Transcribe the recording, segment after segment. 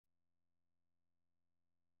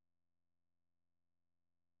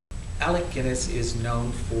Alec Guinness is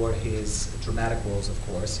known for his dramatic roles, of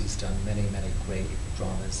course. He's done many, many great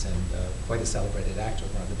dramas and quite a celebrated actor,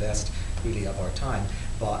 one of the best, really, of our time.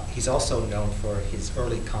 But he's also known for his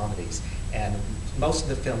early comedies. And most of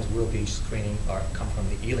the films we'll be screening come from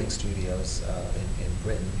the Ealing Studios in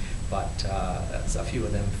Britain, but a few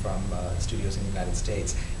of them from studios in the United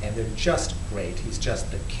States. And they're just great. He's just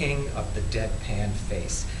the king of the deadpan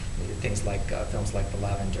face. Things like films like The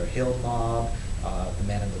Lavender Hill Mob, The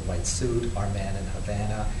Man in the White Suit, Our Man in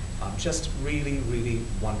Havana, just really, really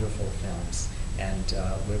wonderful films. And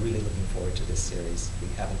we're really looking forward to this series. We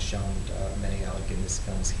haven't shown many Alec Guinness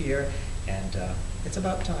films here, and it's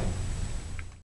about time.